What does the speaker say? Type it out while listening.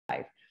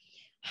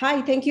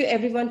Hi, thank you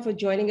everyone for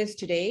joining us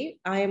today.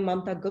 I am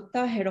Mamta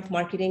Gupta, Head of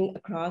Marketing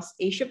across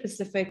Asia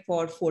Pacific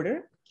for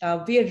Forder.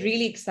 We are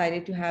really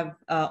excited to have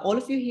all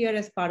of you here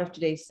as part of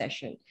today's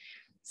session.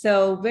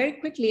 So very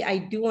quickly, I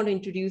do want to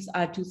introduce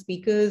our two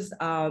speakers.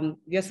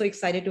 We are so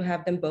excited to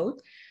have them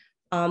both.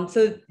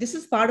 So this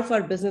is part of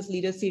our Business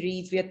Leader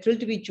Series. We are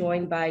thrilled to be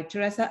joined by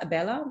Theresa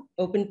Abela,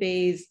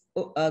 Openpay's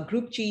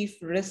Group Chief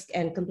Risk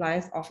and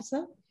Compliance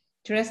Officer.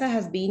 Theresa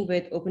has been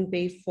with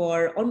Openpay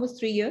for almost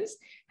 3 years,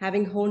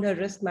 having honed her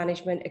risk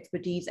management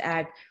expertise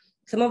at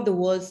some of the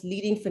world's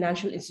leading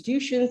financial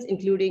institutions,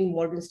 including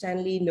Morgan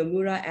Stanley,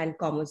 Nomura, and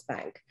Commerce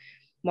Bank.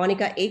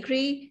 Monica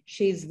Acree,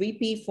 she's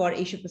VP for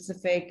Asia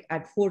Pacific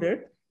at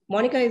Forder.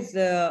 Monica is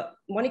the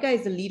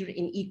leader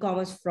in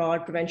e-commerce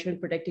fraud prevention,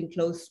 protecting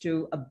close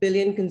to 1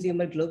 billion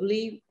consumers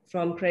globally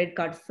from credit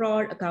card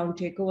fraud, account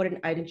takeover,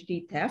 and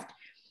identity theft.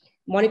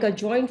 Monica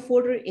joined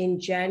Forder in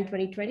Jan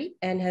 2020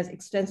 and has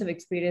extensive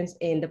experience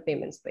in the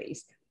payment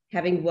space,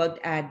 having worked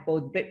at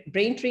both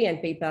Braintree and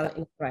PayPal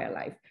in prior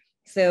life.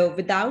 So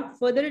without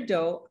further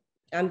ado,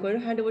 I'm going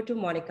to hand over to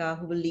Monica,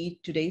 who will lead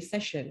today's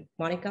session.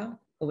 Monica,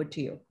 over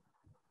to you.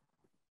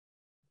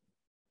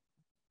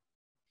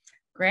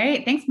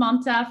 Great. Thanks,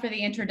 Mamta, for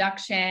the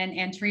introduction.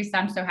 And Theresa,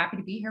 I'm so happy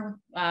to be here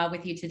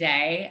with you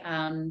today.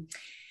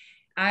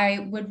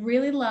 I would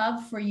really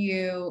love for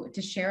you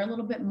to share a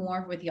little bit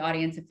more with the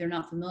audience if they're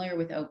not familiar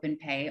with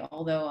Openpay,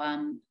 although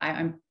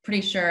I'm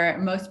pretty sure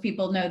most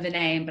people know the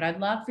name, but I'd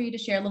love for you to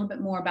share a little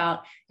bit more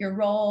about your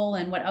role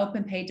and what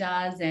Openpay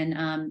does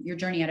and your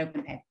journey at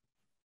Openpay.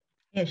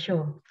 Yeah,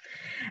 sure.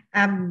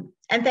 And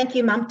thank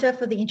you, Mamta,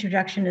 for the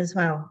introduction as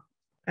well.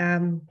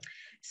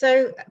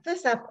 So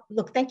first up,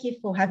 look, thank you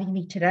for having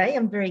me today.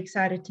 I'm very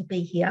excited to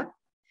be here.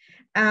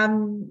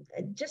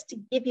 Just to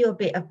give you a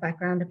bit of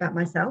background about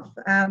myself,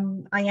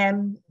 I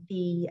am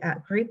the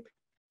Group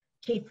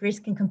Chief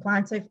Risk and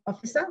Compliance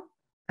Officer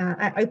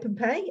at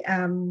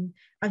Openpay.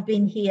 I've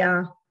been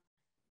here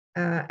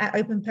at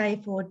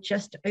Openpay for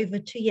just over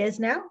 2 years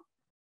now.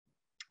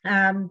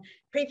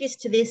 Previous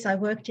to this, I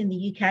worked in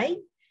the UK.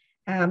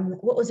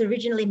 What was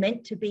originally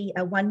meant to be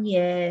a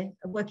 1-year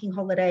working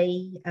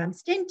holiday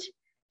stint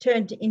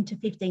turned into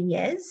 15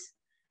 years.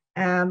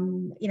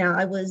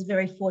 I was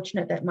very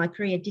fortunate that my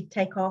career did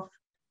take off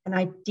and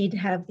I did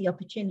have the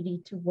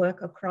opportunity to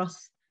work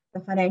across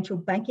the financial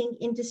banking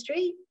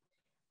industry.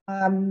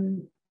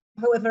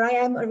 However, I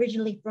am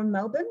originally from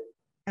Melbourne.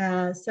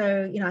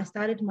 So I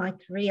started my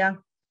career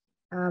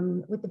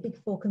with the Big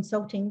Four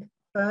consulting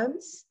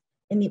firms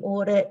in the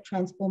audit,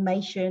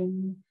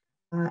 transformation,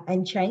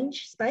 and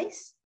change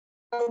space.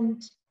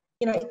 And,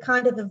 it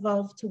kind of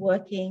evolved to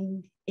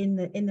working in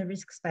the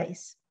risk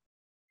space.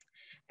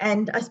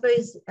 And I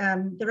suppose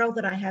the role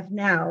that I have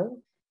now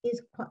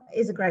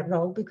is a great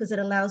role because it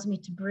allows me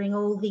to bring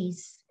all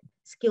these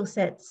skill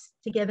sets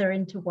together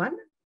into one.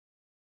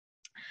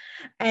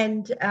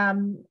 And,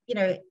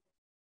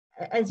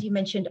 as you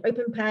mentioned,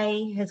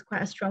 Openpay has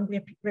quite a strong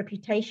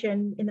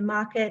reputation in the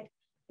market.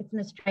 It's an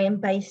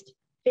Australian-based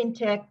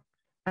fintech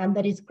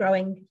that is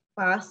growing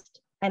fast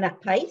and at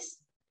pace.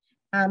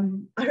 I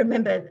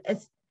remember,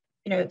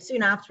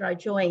 soon after I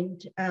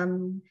joined,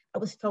 I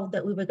was told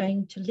that we were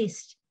going to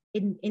list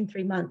in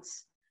 3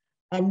 months,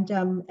 and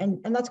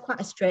that's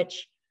quite a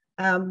stretch,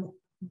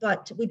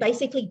 but we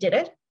basically did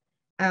it,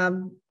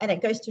 and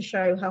it goes to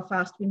show how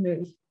fast we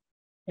move,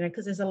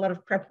 because there's a lot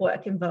of prep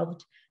work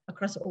involved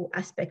across all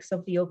aspects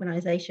of the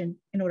organization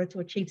in order to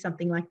achieve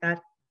something like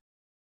that.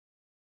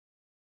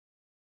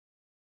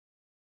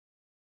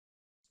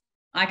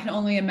 I can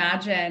only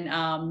imagine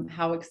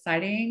how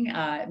exciting,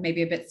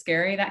 maybe a bit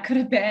scary that could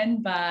have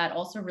been, but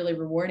also really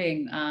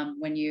rewarding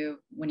when you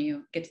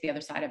get to the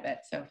other side of it.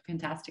 So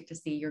fantastic to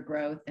see your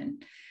growth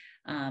and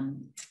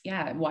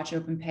watch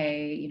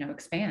Openpay,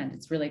 expand.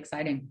 It's really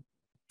exciting.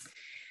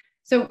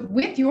 So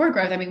with your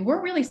growth,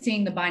 we're really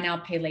seeing the buy now,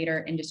 pay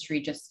later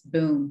industry just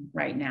boom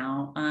right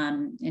now.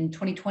 In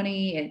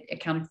 2020, it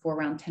accounted for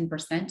around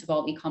 10% of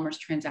all e-commerce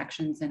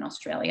transactions in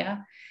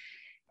Australia.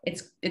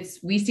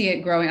 We see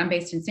it growing. I'm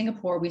based in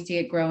Singapore. We see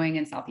it growing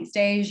in Southeast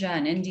Asia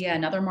and India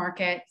and other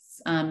markets.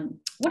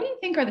 What do you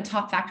think are the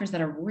top factors that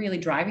are really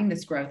driving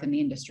this growth in the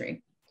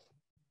industry?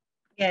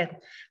 Yeah,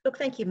 look,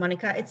 thank you,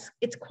 Monica.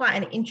 It's quite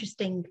an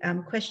interesting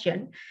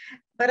question,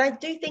 but I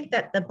do think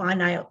that the buy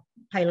now,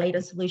 pay later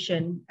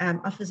solution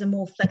offers a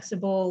more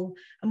flexible,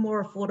 a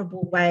more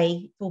affordable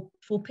way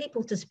for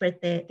people to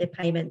spread their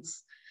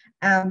payments.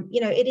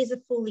 It is a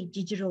fully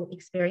digital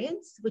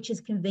experience, which is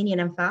convenient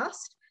and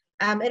fast.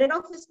 And it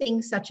offers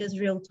things such as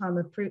real-time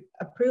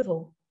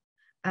approval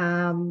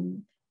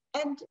and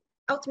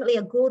ultimately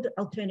a good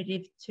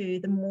alternative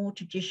to the more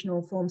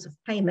traditional forms of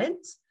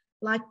payments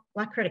like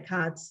credit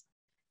cards.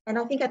 And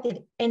I think at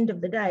the end of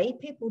the day,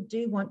 people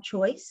do want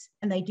choice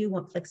and they do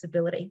want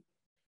flexibility.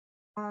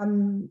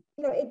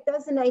 It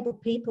does enable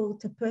people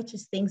to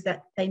purchase things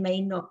that they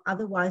may not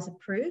otherwise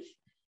approve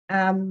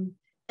and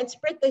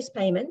spread those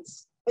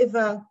payments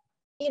over,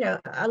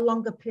 a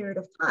longer period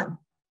of time.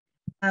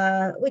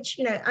 Which,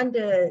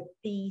 under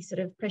the sort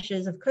of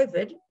pressures of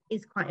COVID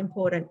is quite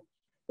important.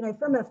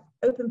 from an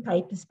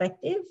Openpay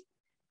perspective,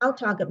 our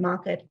target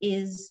market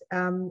is,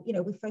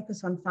 we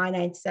focus on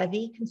finance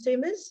savvy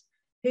consumers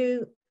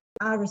who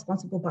are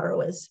responsible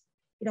borrowers,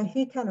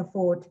 who can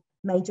afford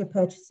major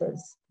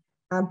purchases,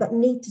 but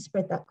need to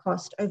spread that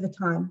cost over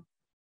time,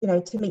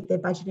 to meet their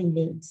budgeting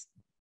needs.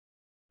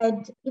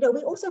 And,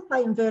 we also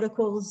play in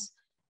verticals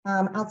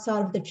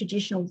outside of the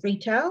traditional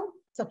retail,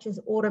 such as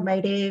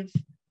automotive,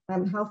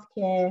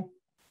 healthcare,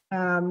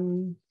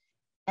 and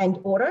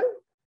auto.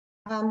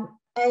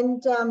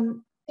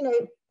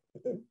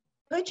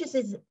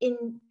 Purchases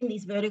in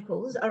these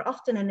verticals are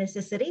often a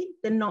necessity.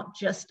 They're not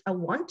just a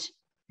want.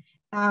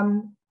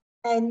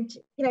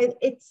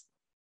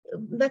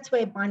 That's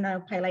where buy now,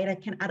 pay later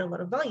can add a lot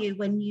of value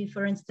when you,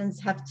 for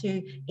instance, have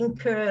to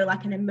incur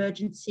like an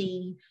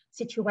emergency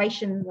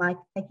situation, like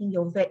taking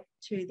your pet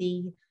to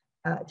the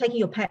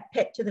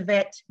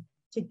vet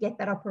to get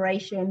that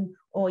operation,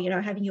 or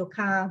having your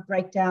car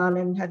break down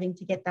and having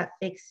to get that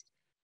fixed.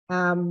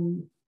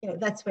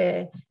 That's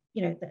where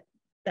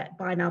that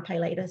buy now, pay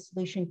later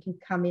solution can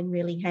come in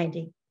really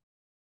handy.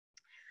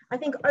 I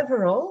think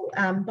overall,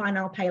 buy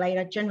now, pay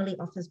later generally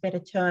offers better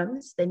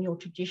terms than your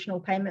traditional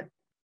payment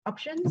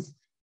options,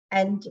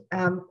 and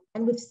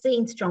we've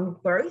seen strong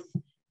growth,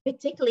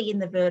 particularly in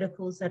the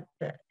verticals that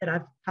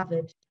I've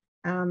covered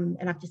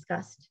and I've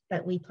discussed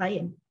that we play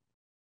in.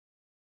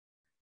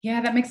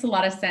 Yeah, that makes a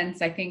lot of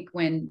sense. I think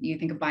when you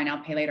think of buy now,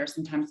 pay later,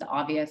 sometimes the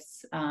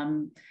obvious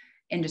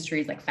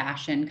industries like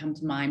fashion come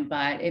to mind,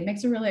 but it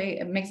makes a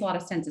lot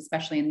of sense,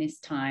 especially in these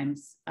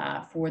times,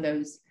 for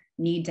those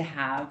need to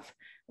have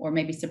or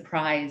maybe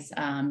surprise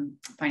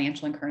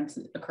financial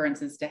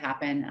occurrences to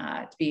happen,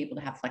 to be able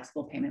to have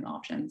flexible payment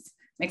options.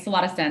 Makes a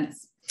lot of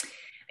sense.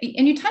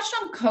 And you touched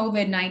on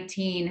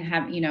COVID-19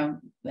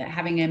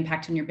 having an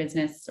impact on your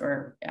business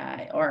or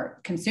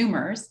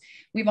consumers.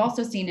 We've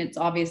also seen it's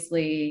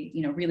obviously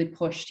really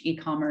pushed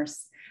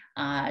e-commerce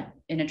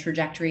in a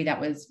trajectory that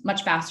was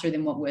much faster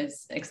than what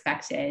was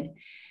expected.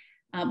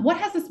 What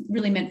has this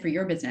really meant for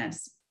your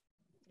business?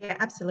 Yeah,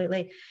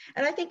 absolutely.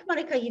 And I think,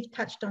 Monica, you've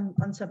touched on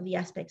some of the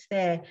aspects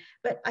there,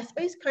 but I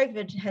suppose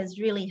COVID has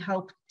really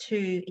helped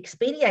to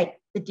expedite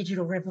the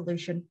digital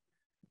revolution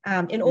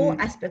in all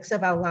aspects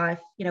of our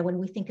life. When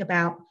we think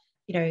about,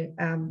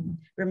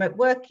 remote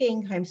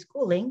working,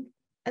 homeschooling,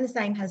 and the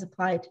same has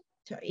applied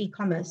to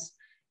e-commerce.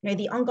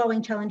 The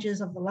ongoing challenges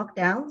of the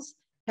lockdowns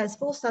has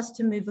forced us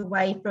to move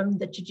away from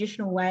the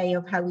traditional way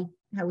of how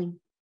we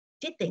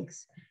did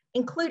things,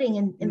 including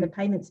in the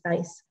payment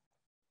space.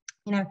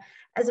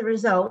 As a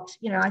result,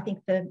 I think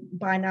the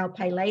buy now,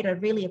 pay later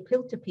really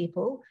appealed to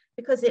people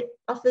because it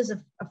offers a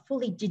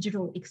fully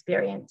digital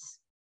experience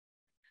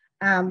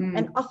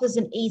and offers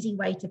an easy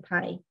way to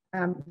pay.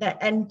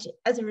 And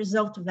as a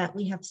result of that,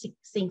 we have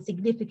seen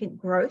significant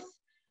growth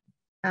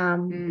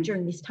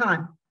during this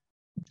time.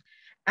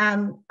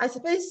 I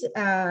suppose,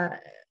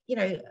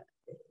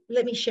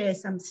 let me share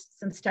some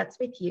stats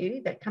with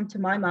you that come to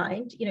my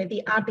mind.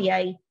 The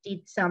RBA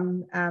did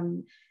some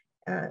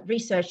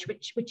research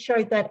which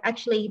showed that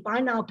actually buy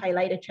now, pay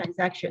later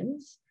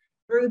transactions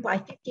grew by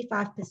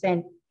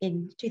 55%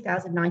 in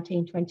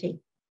 2019-20,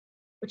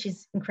 which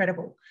is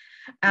incredible.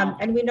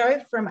 And we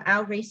know from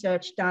our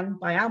research done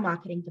by our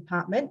marketing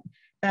department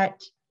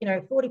that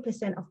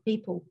 40% of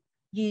people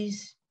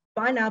use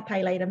buy now,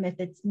 pay later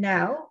methods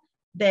now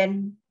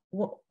than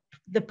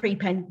the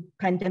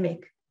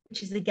pre-pandemic,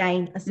 which is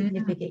again a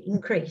significant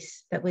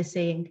increase that we're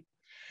seeing.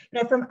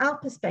 From our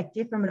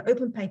perspective, from an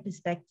Openpay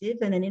perspective,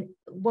 and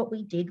what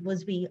we did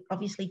was we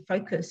obviously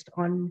focused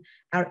on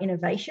our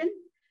innovation,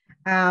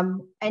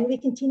 and we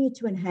continue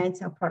to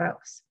enhance our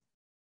products,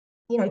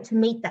 to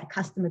meet that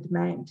customer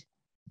demand.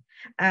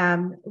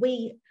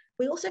 We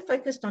also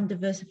focused on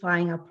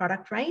diversifying our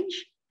product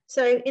range.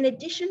 So in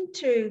addition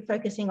to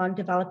focusing on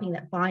developing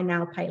that buy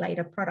now, pay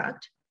later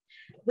product,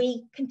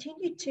 we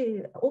continued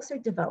to also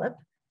develop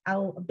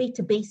our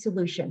B2B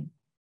solution,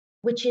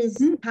 which is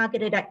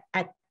targeted at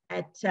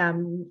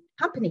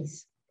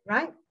companies,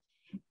 right?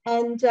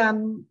 And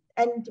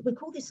we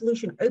call this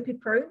solution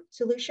Openpay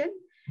solution,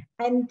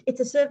 and it's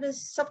a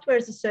software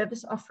as a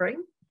service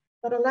offering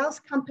that allows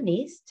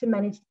companies to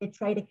manage their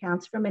trade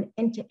accounts from an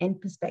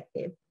end-to-end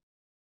perspective.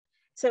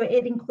 So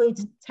it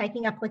includes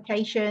taking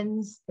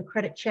applications, the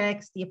credit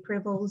checks, the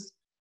approvals,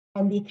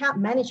 and the account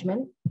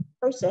management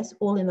process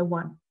all in the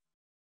one.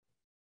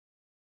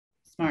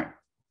 Smart,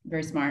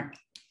 very smart.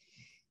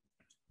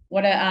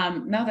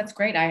 No, that's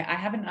great. I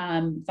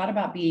haven't thought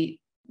about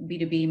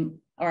B2B,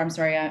 or I'm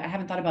sorry, I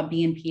haven't thought about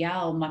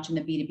BNPL much in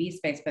the B2B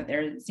space, but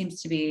there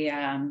seems to be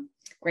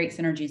great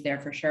synergies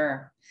there for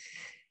sure.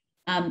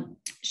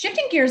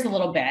 Shifting gears a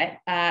little bit,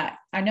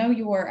 I know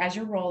as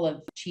your role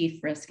of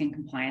Chief Risk and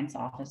Compliance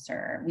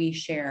Officer, we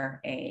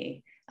share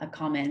a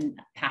common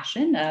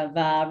passion of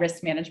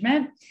risk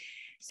management.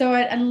 So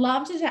I'd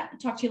love to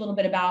talk to you a little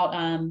bit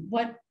about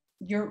what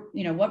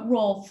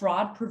role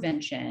fraud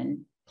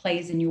prevention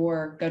plays in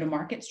your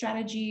go-to-market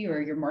strategy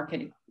or your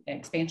market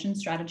expansion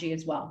strategy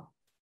as well.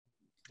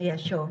 Yeah,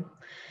 sure.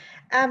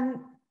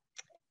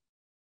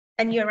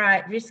 And you're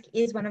right, risk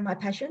is one of my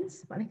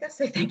passions, Monica,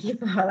 so thank you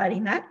for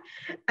highlighting that.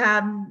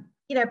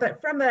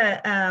 But from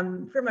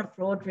a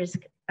fraud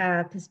risk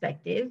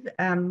perspective,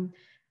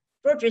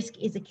 fraud risk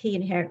is a key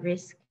inherent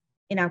risk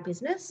in our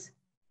business,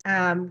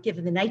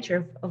 given the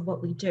nature of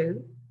what we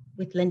do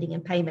with lending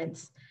and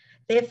payments.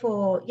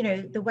 Therefore,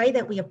 the way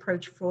that we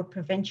approach fraud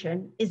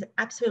prevention is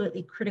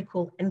absolutely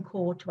critical and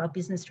core to our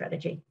business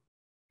strategy.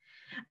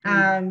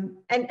 And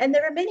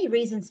there are many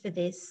reasons for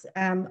this.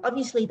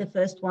 Obviously, the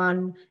first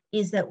one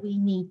is that we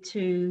need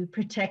to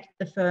protect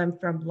the firm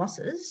from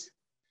losses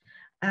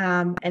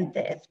and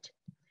theft.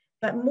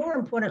 But more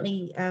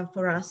importantly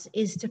for us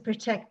is to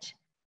protect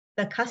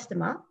the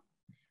customer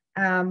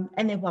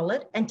and their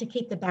wallet, and to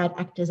keep the bad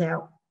actors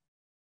out.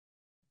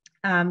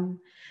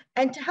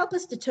 And to help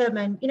us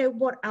determine,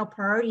 what our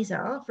priorities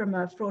are from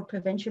a fraud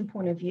prevention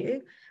point of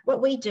view,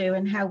 what we do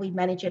and how we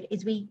manage it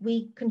is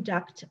we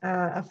conduct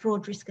a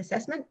fraud risk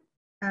assessment,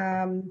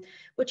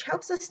 which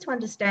helps us to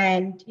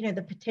understand,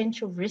 the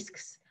potential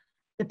risks,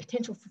 the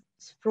potential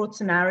fraud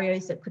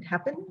scenarios that could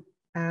happen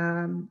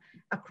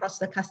across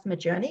the customer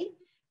journey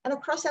and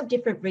across our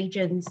different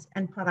regions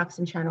and products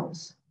and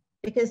channels,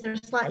 because there are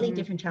slightly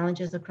different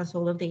challenges across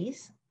all of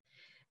these.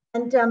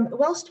 And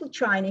whilst we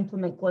try and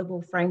implement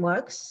global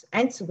frameworks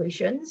and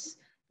solutions,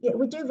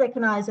 we do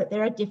recognise that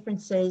there are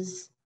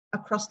differences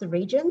across the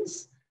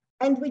regions,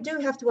 and we do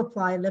have to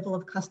apply a level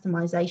of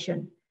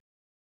customisation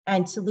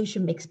and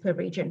solution mix per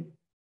region.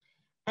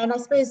 And I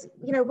suppose,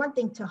 one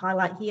thing to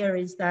highlight here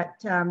is that,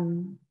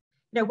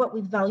 what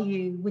we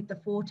value with the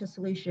Forta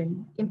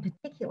solution in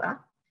particular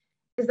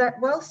is that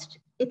whilst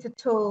it's a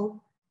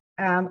tool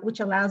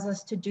which allows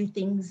us to do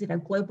things in a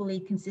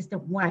globally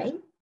consistent way,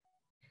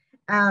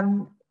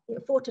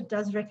 Forta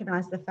does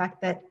recognise the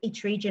fact that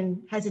each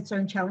region has its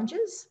own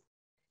challenges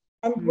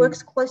and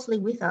works closely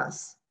with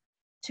us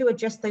to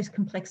address those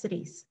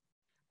complexities.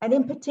 And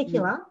in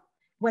particular,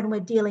 when we're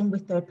dealing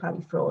with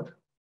third-party fraud.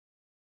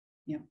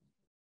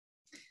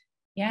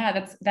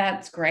 Yeah,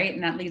 that's great.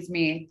 And that leads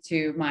me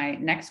to my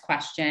next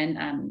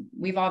question.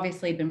 We've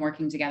obviously been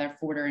working together,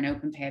 Forta and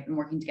Openpay have been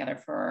working together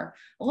for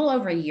a little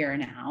over a year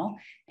now.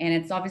 And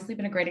it's obviously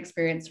been a great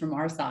experience from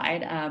our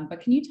side.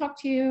 But can you talk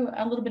to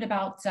a little bit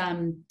about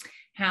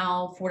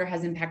how Forta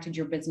has impacted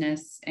your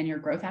business and your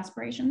growth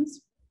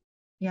aspirations?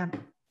 Yeah,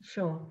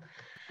 sure.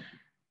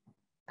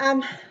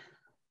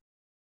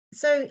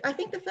 So I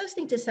think the first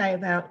thing to say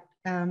about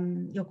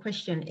your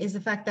question is the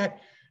fact that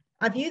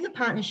I view the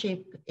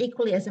partnership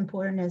equally as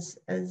important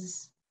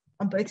as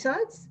on both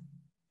sides.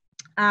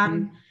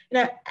 And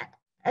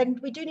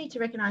we do need to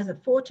recognise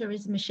that Forta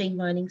is a machine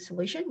learning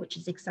solution, which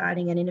is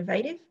exciting and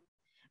innovative.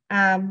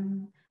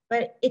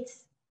 But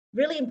it's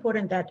really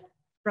important that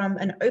from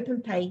an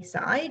Openpay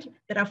side,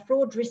 that our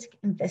fraud risk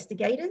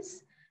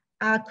investigators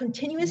are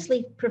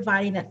continuously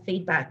providing that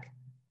feedback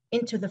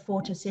into the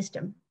Forta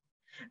system,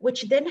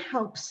 which then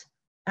helps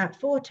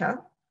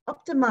Forta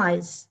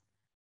optimise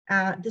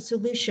the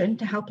solution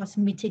to help us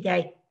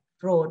mitigate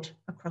fraud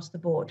across the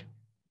board.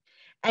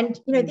 And,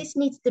 this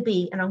needs to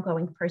be an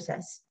ongoing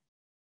process,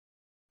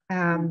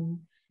 to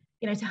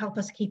help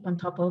us keep on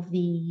top of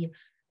the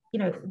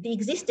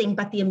existing,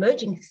 but the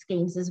emerging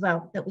schemes as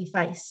well that we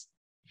face.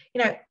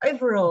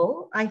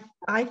 Overall,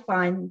 I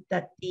found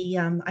that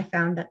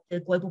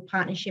the global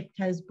partnership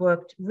has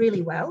worked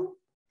really well,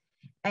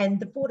 and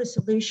the Forta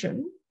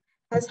solution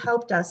has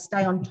helped us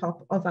stay on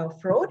top of our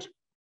fraud,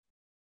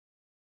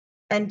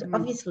 and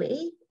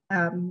obviously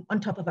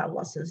on top of our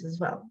losses as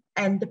well,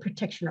 and the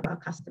protection of our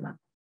customer.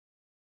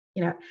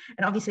 And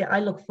obviously I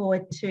look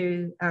forward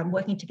to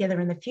working together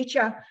in the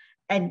future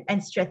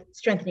and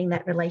strengthening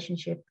that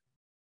relationship.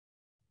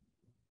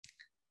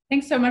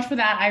 Thanks so much for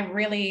that. I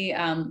really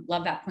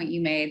love that point you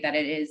made, that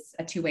it is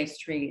a two-way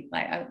street.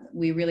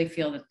 We really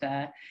feel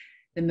that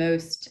the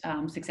most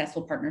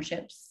successful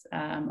partnerships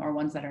are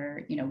ones that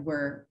are,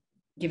 we're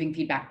giving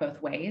feedback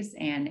both ways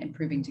and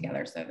improving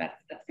together. So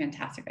that's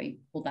fantastic that you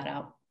pulled that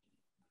out.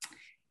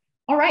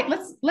 All right,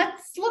 let's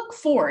look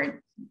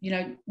forward.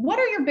 What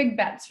are your big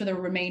bets for the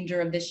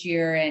remainder of this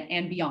year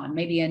and beyond,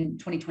 maybe in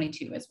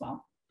 2022 as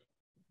well?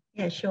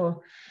 Yeah,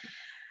 sure.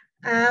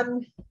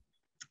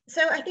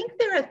 So I think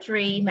there are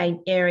three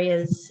main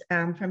areas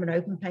from an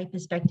Openpay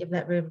perspective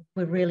that we're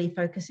really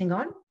focusing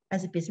on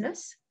as a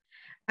business.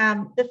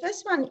 The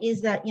first one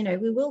is that,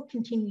 we will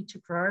continue to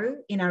grow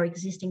in our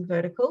existing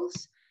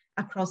verticals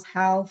across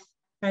health,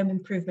 home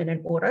improvement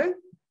and auto,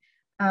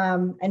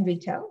 and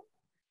retail.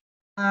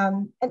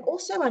 And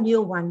also our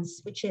newer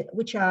ones,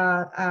 which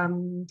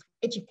are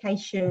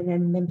education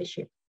and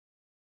membership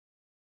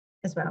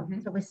as well.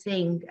 So we're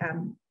seeing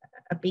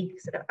a big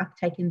sort of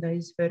uptake in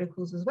those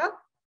verticals as well.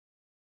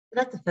 So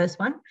that's the first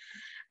one.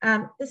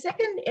 The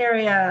second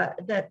area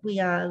that we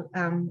are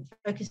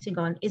focusing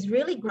on is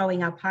really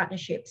growing our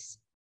partnerships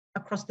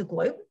across the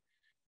globe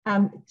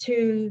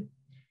to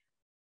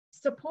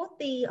support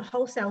the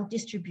wholesale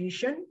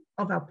distribution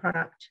of our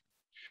product.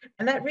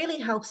 And that really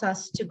helps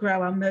us to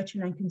grow our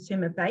merchant and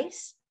consumer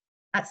base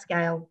at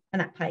scale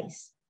and at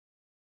pace.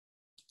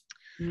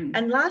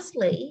 And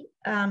lastly,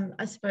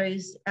 I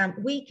suppose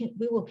we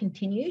will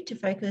continue to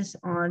focus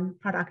on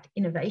product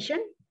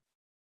innovation,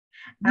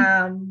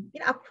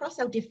 across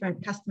our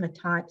different customer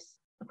types,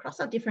 across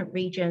our different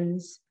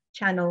regions,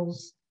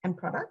 channels, and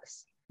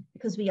products,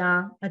 because we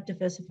are a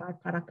diversified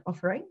product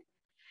offering.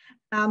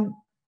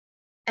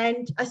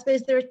 And I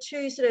suppose there are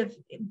two sort of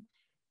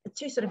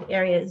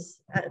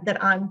areas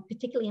that I'm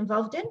particularly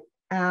involved in.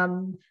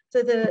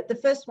 So the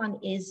first one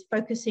is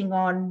focusing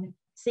on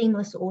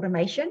seamless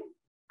automation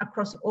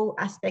across all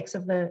aspects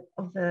of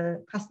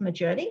the customer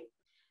journey.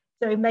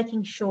 So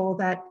making sure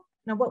that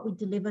what we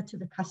deliver to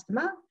the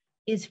customer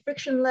is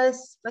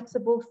frictionless,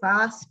 flexible,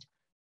 fast,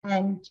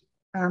 and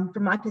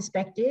from my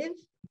perspective,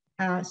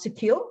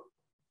 secure.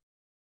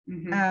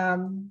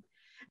 And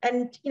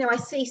I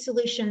see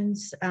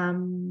solutions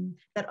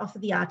that offer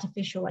the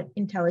artificial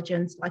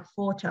intelligence, like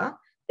Forta,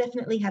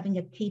 definitely having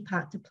a key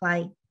part to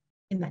play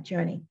in that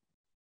journey.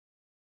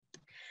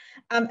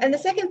 And the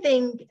second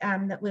thing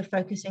that we're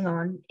focusing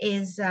on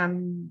is,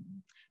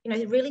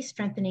 really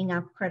strengthening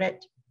our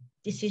credit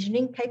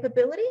decisioning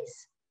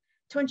capabilities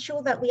to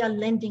ensure that we are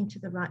lending to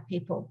the right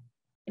people,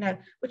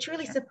 which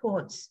really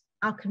supports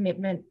our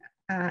commitment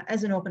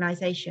as an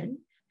organisation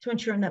to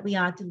ensuring that we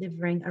are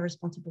delivering a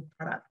responsible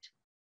product.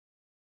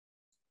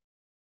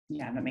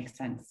 Yeah, that makes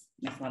sense.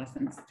 Makes a lot of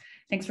sense.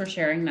 Thanks for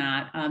sharing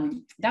that.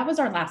 That was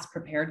our last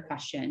prepared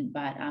question,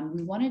 but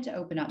we wanted to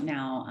open up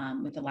now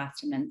with the last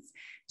 10 minutes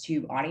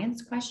to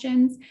audience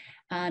questions.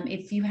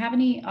 If you have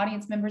any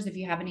audience members, if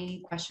you have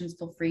any questions,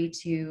 feel free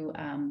to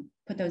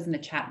put those in the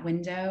chat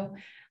window.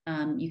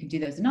 You can do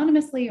those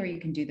anonymously, or you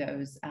can do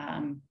those,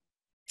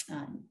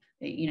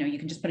 you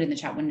can just put it in the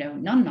chat window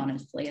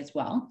non-anonymously as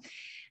well.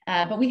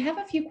 But we have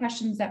a few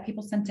questions that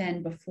people sent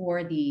in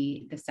before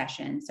the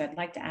session, so I'd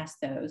like to ask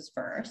those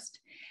first.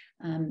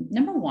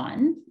 Number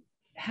one,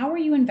 how are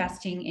you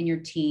investing in your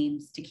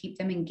teams to keep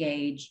them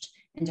engaged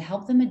and to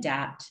help them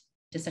adapt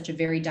to such a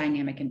very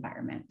dynamic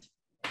environment?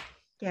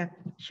 Yeah,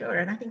 sure.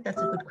 And I think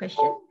that's a good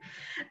question.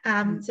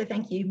 So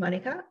thank you,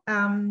 Monica.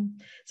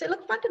 So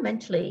look,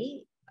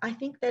 fundamentally, I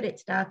think that it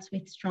starts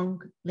with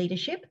strong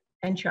leadership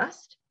and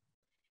trust.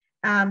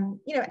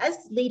 As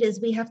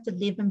leaders, we have to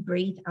live and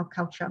breathe our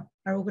culture,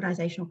 our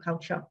organizational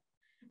culture,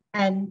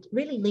 and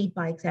really lead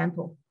by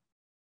example.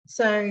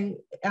 So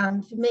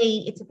for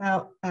me, it's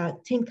about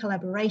team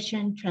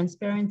collaboration,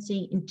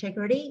 transparency,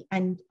 integrity,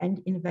 and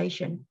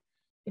innovation.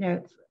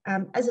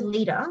 As a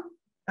leader,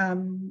 I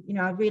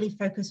really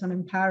focus on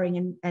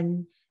empowering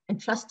and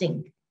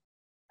trusting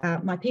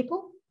my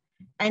people,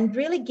 and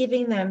really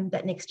giving them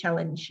that next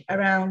challenge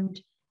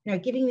around,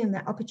 giving them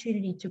the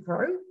opportunity to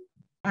grow.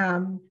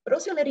 But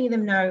also letting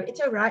them know it's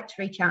all right to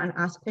reach out and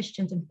ask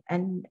questions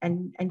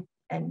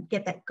and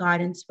get that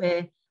guidance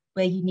where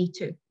you need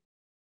to.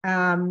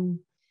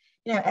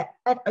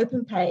 At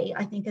Openpay,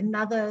 I think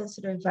another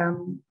sort of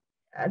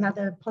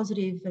another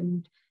positive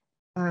and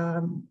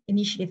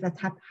initiative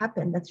that's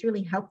happened that's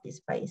really helped this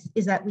space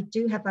is that we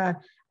do have a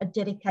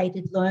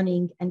dedicated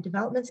learning and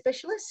development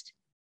specialist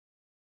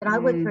that I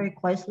work very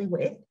closely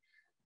with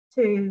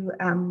to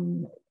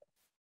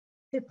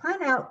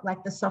plan out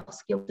like the soft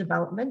skill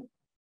development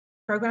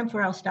program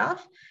for our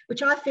staff,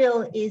 which I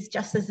feel is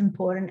just as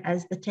important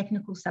as the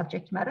technical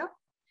subject matter.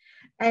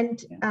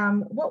 And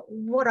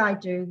what I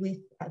do with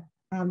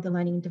the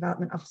Learning and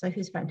Development Officer,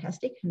 who's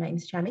fantastic, her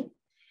name's Chami,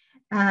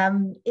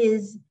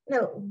 is,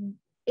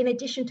 in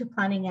addition to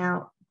planning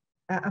out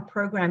a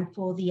program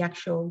for the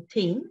actual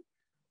team,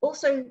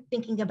 also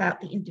thinking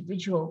about the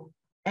individual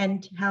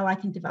and how I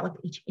can develop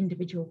each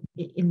individual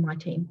in my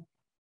team.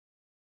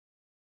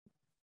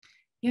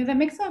 Yeah, that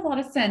makes a lot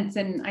of sense.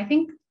 And I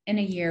think in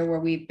a year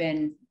where we've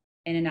been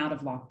in and out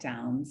of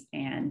lockdowns,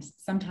 and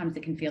sometimes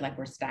it can feel like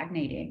we're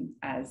stagnating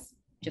as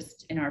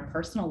just in our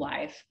personal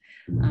life.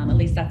 At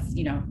least that's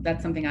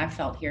something I've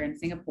felt here in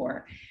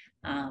Singapore.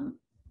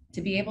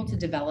 To be able to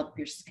develop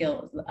your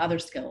skills, other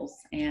skills,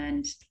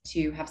 and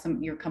to have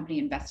your company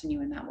invest in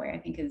you in that way, I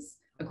think is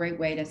a great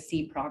way to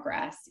see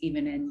progress,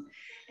 even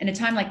in a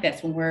time like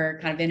this when we're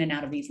kind of in and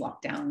out of these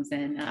lockdowns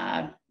and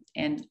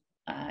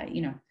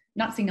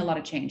not seeing a lot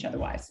of change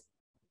otherwise.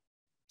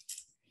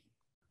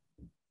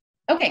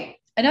 Okay,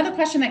 another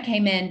question that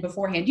came in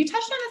beforehand. You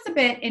touched on this a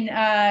bit in,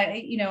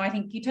 I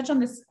think you touched on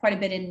this quite a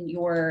bit in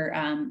your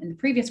in the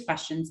previous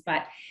questions,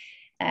 but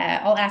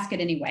I'll ask it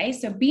anyway.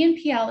 So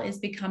BNPL is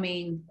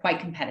becoming quite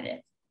competitive.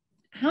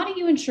 How do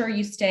you ensure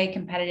you stay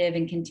competitive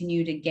and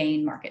continue to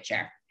gain market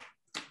share?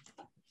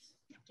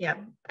 Yeah,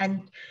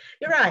 and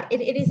you're right.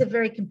 It is a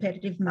very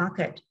competitive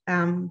market.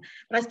 But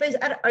I suppose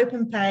at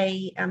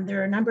Openpay,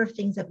 there are a number of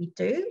things that we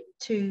do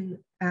to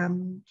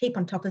keep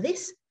on top of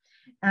this.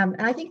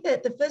 And I think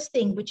that the first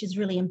thing, which is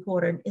really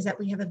important, is that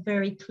we have a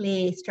very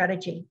clear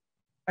strategy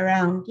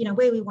around,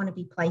 where we want to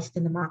be placed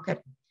in the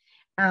market.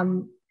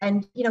 And,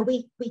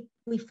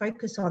 we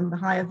focus on the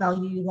higher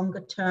value,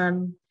 longer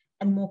term,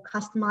 and more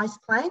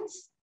customized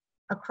plans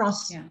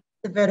across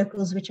the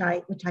verticals which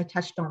I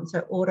touched on. So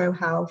auto,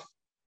 health,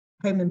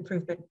 home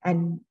improvement,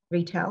 and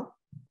retail.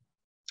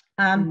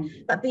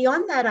 But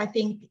beyond that, I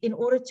think in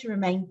order to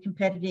remain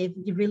competitive,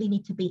 you really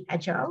need to be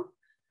agile,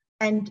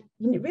 and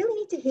you really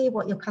need to hear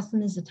what your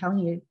customers are telling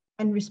you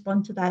and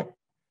respond to that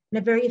in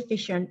a very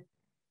efficient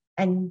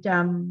and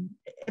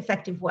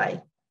effective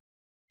way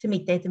to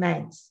meet their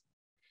demands.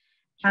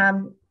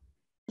 I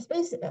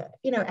suppose,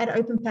 at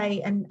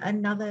Openpay, and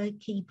another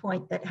key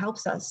point that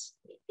helps us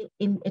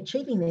in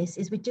achieving this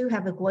is we do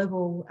have a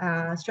global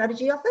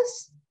strategy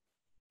office.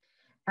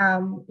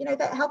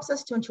 That helps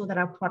us to ensure that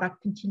our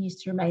product continues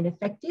to remain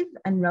effective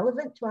and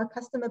relevant to our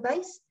customer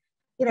base,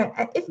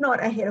 if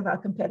not ahead of our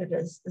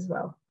competitors as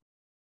well.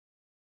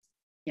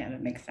 Yeah,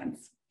 that makes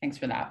sense. Thanks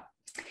for that.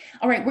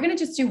 All right, we're going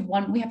to just do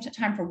we have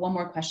time for one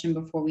more question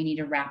before we need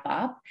to wrap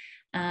up.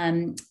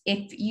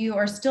 If you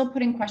are still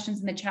putting questions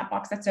in the chat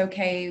box, that's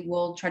okay.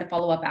 We'll try to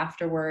follow up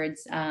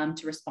afterwards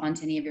to respond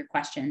to any of your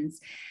questions.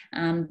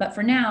 But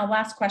for now,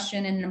 last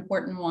question, and an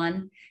important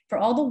one. For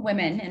all the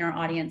women in our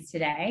audience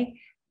today,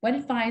 what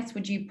advice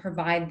would you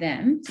provide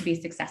them to be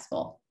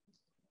successful?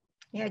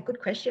 Yeah, good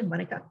question,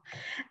 Monica.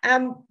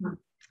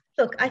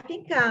 Look, I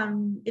think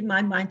in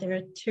my mind, there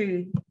are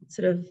two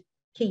sort of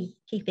key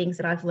things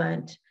that I've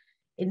learned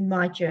in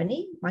my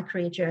journey, my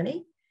career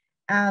journey.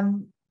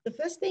 The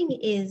first thing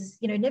is,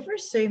 never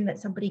assume that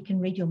somebody can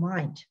read your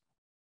mind,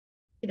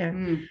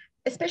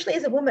 especially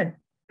as a woman.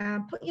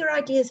 Put your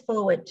ideas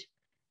forward,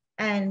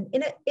 and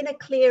in a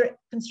clear,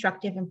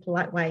 constructive and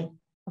polite way,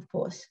 of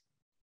course.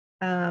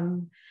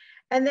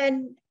 And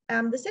then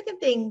the second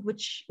thing,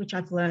 which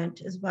I've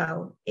learned as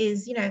well,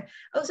 is, I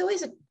was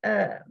always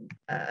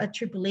a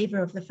true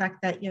believer of the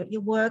fact that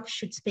your work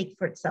should speak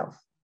for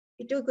itself.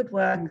 You do good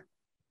work,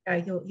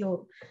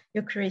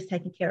 your career is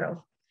taken care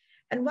of.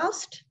 And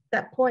whilst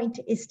that point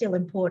is still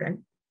important,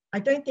 I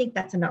don't think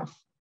that's enough.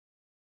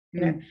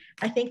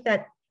 I think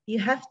that you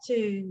have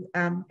to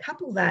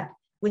couple that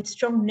with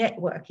strong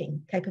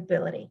networking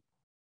capability.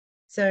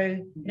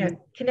 So,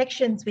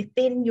 connections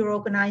within your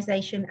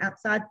organization,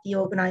 outside the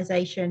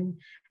organization,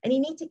 and you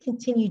need to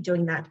continue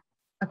doing that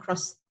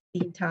across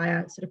the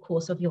entire sort of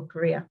course of your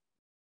career.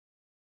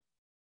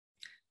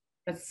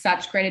 That's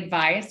such great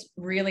advice,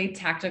 really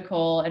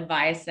tactical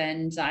advice.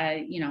 And,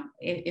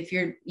 if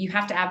you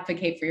have to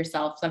advocate for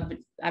yourself. So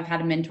I've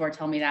had a mentor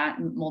tell me that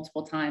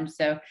multiple times.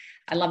 So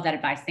I love that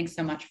advice. Thanks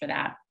so much for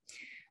that.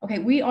 Okay,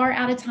 we are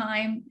out of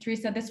time.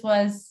 Theresa, this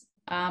was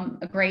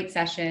a great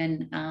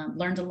session.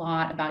 Learned a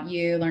lot about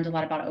you, learned a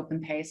lot about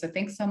Openpay. So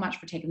thanks so much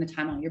for taking the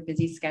time on your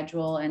busy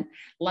schedule, and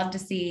love to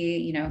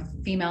see,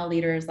 female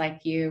leaders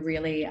like you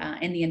really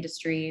in the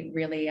industry,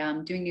 really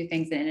doing new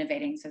things and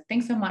innovating. So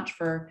thanks so much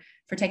for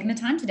taking the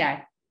time today.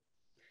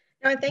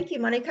 No, thank you,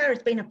 Monica.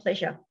 It's been a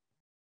pleasure.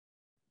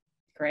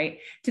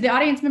 Great. To the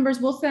audience members,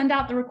 we'll send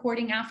out the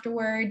recording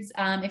afterwards.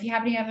 If you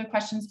have any other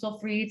questions, feel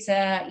free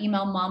to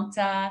email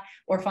Mamta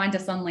or find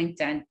us on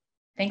LinkedIn.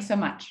 Thanks so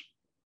much.